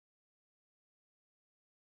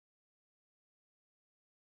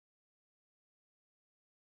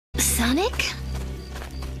Sonic?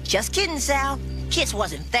 Just kidding, Sal. Kiss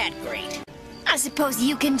wasn't that great. I suppose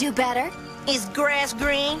you can do better. Is grass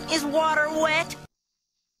green? Is water wet?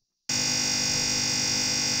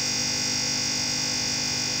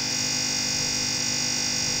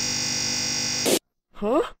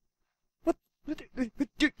 Huh? What?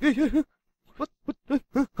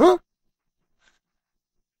 Huh?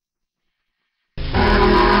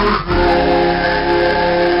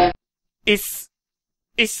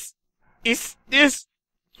 Is this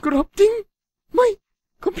corrupting my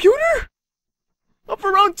computer? Up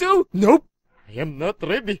around 2? Nope. I am not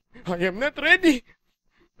ready. I am not ready.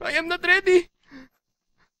 I am not ready.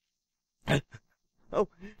 Oh,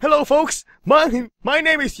 hello folks. My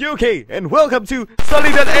name is UK and welcome to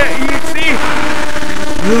Sally.EXE.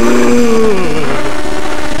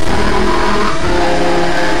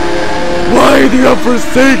 Why do you have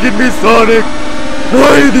forsaken me, Sonic?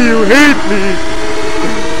 Why do you hate me?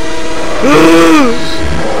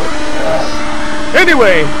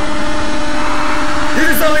 Anyway, this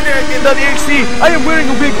is Sally.EXE. I am wearing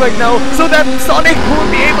a wig right now so that Sonic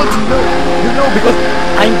won't be able to know. You know, because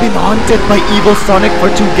I've been haunted by evil Sonic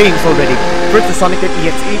for 2 games already. First the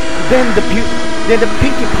Sonic.EXE, then the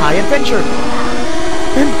Pinkie Pie adventure.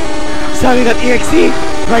 And Sally.EXE,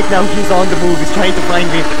 right now he's on the move. He's trying to find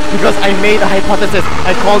me because I made a hypothesis.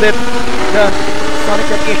 I called it the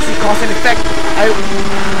Sonic.EXE cause and effect.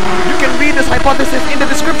 You can read this hypothesis in the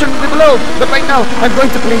description below. But right now, I'm going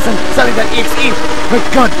to play some Sally.EXE. My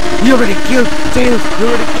God, you already killed Tails. You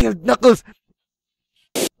already killed Knuckles.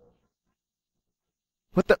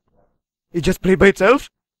 What the? It just played by itself?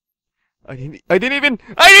 I didn't even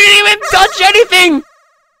touch anything.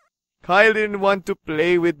 Kyle didn't want to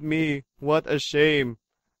play with me. What a shame.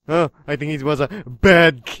 Huh? I think he was a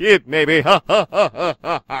bad kid, maybe. Ha ha ha ha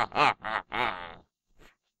ha ha ha.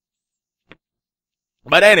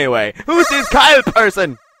 But anyway, who's this Kyle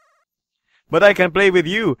person? But I can play with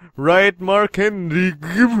you, right, Mark Henry?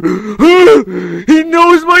 He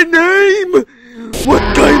knows my name! What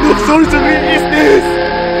kind of sorcery is this?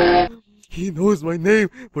 He knows my name.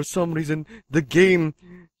 For some reason, the game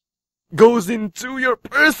goes into your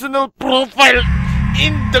personal profile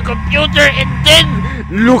in the computer and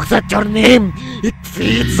then looks at your name. It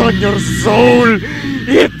feeds on your soul.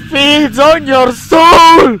 It feeds on your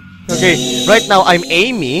soul. Okay, right now I'm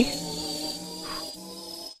Amy.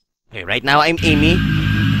 And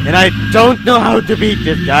I don't know how to beat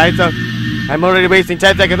this guy, so I'm already wasting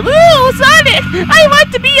 10 seconds. Oh, Sonic! I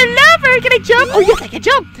want to be your lover! Can I jump? Oh, yes, I can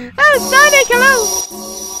jump! Oh, Sonic, hello!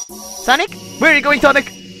 Sonic? Where are you going, Sonic?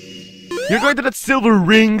 You're going to that silver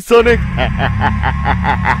ring, Sonic!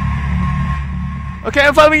 Okay,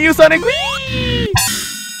 I'm following you, Sonic! Whee!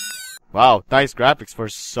 Wow, nice graphics for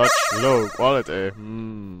such low quality.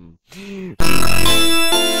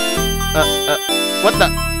 What the?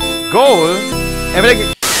 Goal?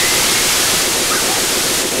 Everything...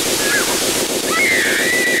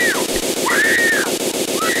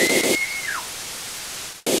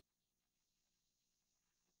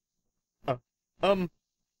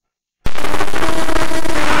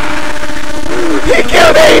 He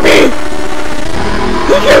killed Amy!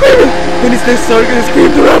 He killed Amy! And is this Sonic gonna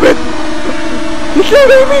scream to Rabbit? He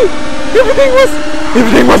killed Amy! Everything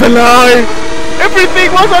was a lie!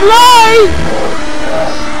 Everything was a lie!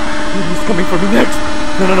 He's coming for me next.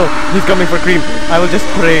 No. He's coming for Cream. I will just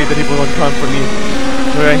pray that he won't come for me.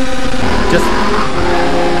 Alright. Just...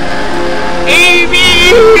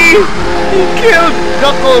 Amy! He killed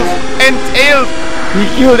Knuckles and Tails! He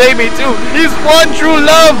killed Amy too! He's one true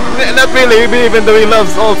love! Not really, even though he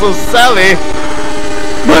loves also Sally.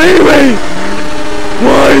 But anyway!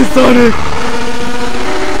 Why, Sonic?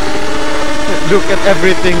 Look at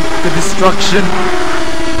everything. The destruction.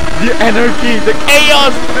 The anarchy. The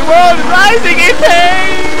chaos. The world rising in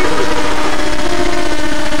pain!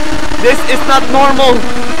 This is not normal!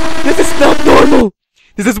 This is not normal!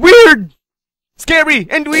 This is weird! Scary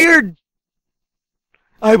and weird!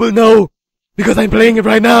 I will know! Because I'm playing it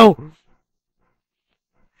right now!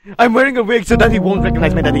 I'm wearing a wig so that he won't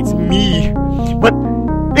recognize me that it's me! But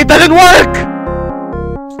it doesn't work!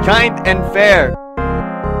 Kind and fair.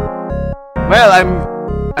 Well,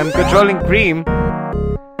 I'm controlling Cream.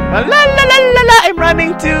 La la la la la! I'm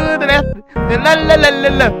running to the left. La la la la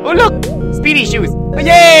la! Oh look! Speedy shoes! Oh,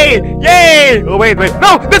 yay! Yay! Oh wait!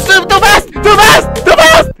 No! That's too fast! Too fast! Too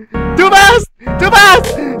fast! Too fast! Too fast!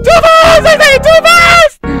 Too fast! I say too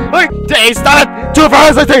fast! Wait! Hey, stop it! Too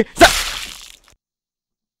fast! I say stop!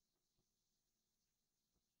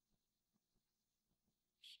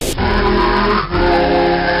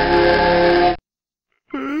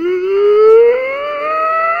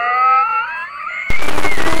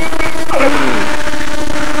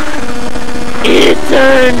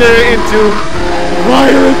 turned her into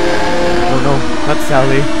Violet. Oh no, not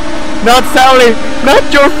Sally. Not Sally! Not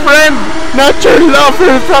your friend! Not your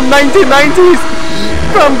lover from 1990s!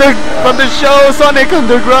 From the show Sonic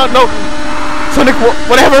Underground! No! Sonic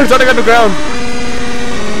whatever! Sonic Underground!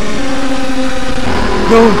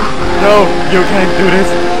 No! No! You can't do this!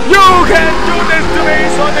 You can't do this to me,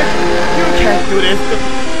 Sonic! You can't do this to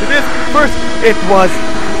this! First, it was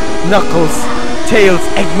Knuckles, Tails,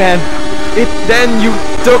 Eggman. Then you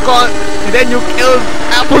killed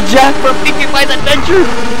Applejack from Pinkie Pie's Adventure!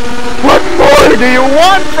 What more do you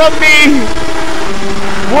want from me?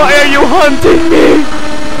 Why are you hunting me?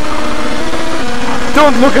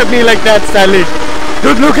 Don't look at me like that, Sally.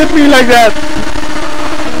 Don't look at me like that.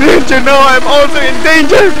 Didn't you know I'm also in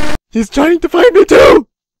danger? He's trying to find me too.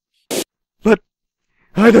 But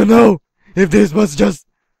I don't know if this was just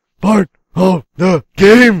part of the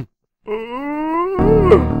game.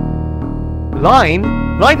 Line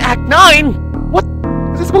Act 9? What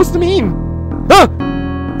is this supposed to mean? Ah!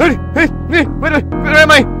 Where am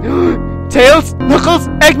I? Tails, Knuckles,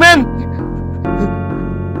 Eggman,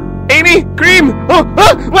 Amy, Cream. Oh,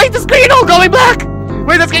 wait, the screen all going black.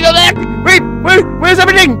 Wait, the screen go black. Wait, where's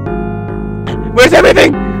everything? Where's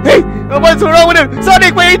everything? Hey, what's wrong with him?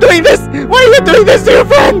 Sonic, why are you doing this? Why are you doing this to your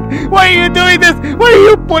friend? Why are you doing this? Why are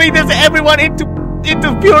you putting this everyone into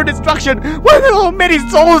pure destruction? How many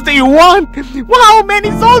souls do you want? How many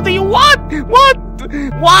souls do you want? What?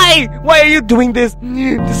 Why? Why are you doing this?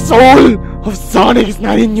 The soul of Sonic is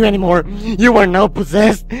not in you anymore. You are now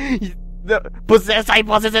possessed. The possessed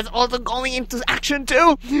hypothesis is also going into action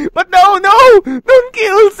too. But no! Don't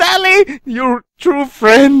kill Sally! Your true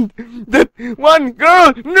friend. That one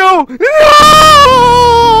girl! No!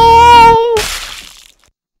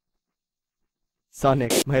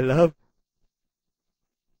 Sonic, my love.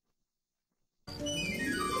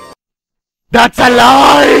 That's a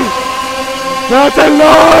lie! That's a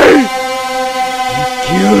lie! He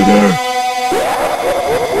killed her!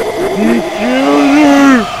 He killed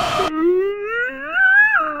her!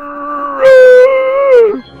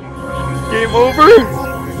 Game over?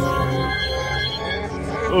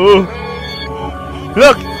 Oh.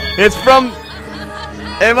 Look! It's from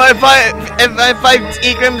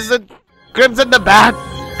MI5E Crimson the Bat!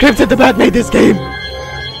 Crimson the Bat made this game!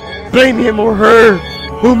 Blame him or her!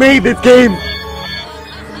 Who made this game?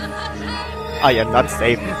 I am not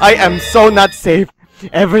safe. I am so not safe.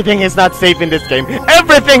 Everything is not safe in this game.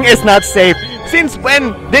 Everything is not safe. Since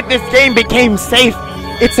when did this game become safe?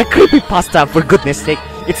 It's a creepypasta, for goodness sake.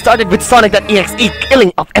 It started with Sonic.EXE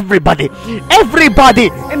killing of everybody.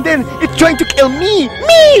 Everybody! And then it's trying to kill me!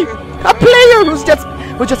 Me! A player who's just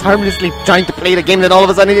harmlessly trying to play the game, then all of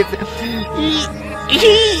a sudden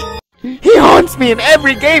he haunts me in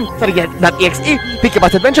every game! Sonic.EXE, Pinkie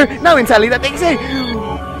Pie's Adventure, now in Sally.EXE.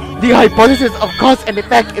 The hypothesis of cause and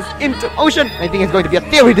effect is into motion. I think it's going to be a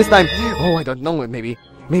theory this time. Oh, I don't know. Maybe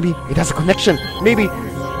it has a connection. Maybe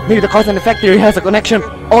the cause and effect theory has a connection.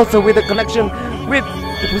 Also with a connection with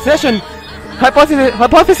the possession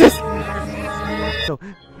hypothesis. So,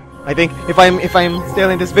 I think if I'm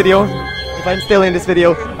still in this video,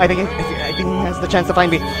 I think he has the chance to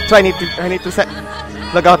find me. So I need to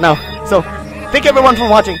log out now. So, thank everyone for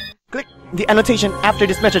watching. Click the annotation after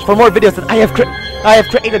this message for more videos that I have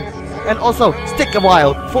created, and also stick a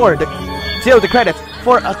while till the credits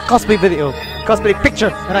for a cosplay picture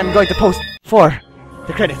that I'm going to post for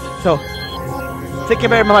the credits. So thank you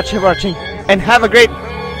very much for watching and have a great.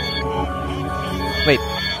 Wait,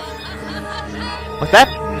 what's that?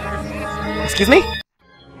 Excuse me?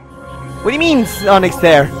 What do you mean Sonic's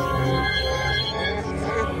there?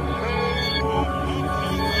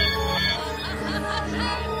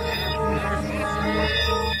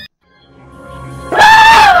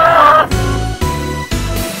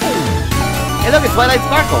 Look, it's Twilight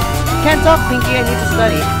Sparkle. Can't talk, Pinkie. I need to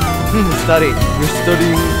study. Study? You're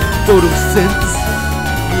studying photosynthesis?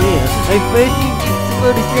 Yeah, I'm studying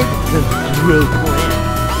photosynthesis. Real plan.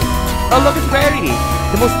 Oh, look, it's Rarity,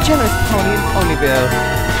 the most generous pony in Ponyville.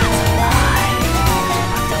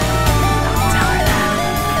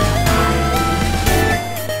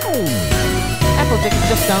 Applejack is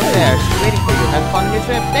just down there. She's waiting for you. Have fun on your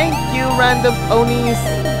trip. Thank you, random ponies.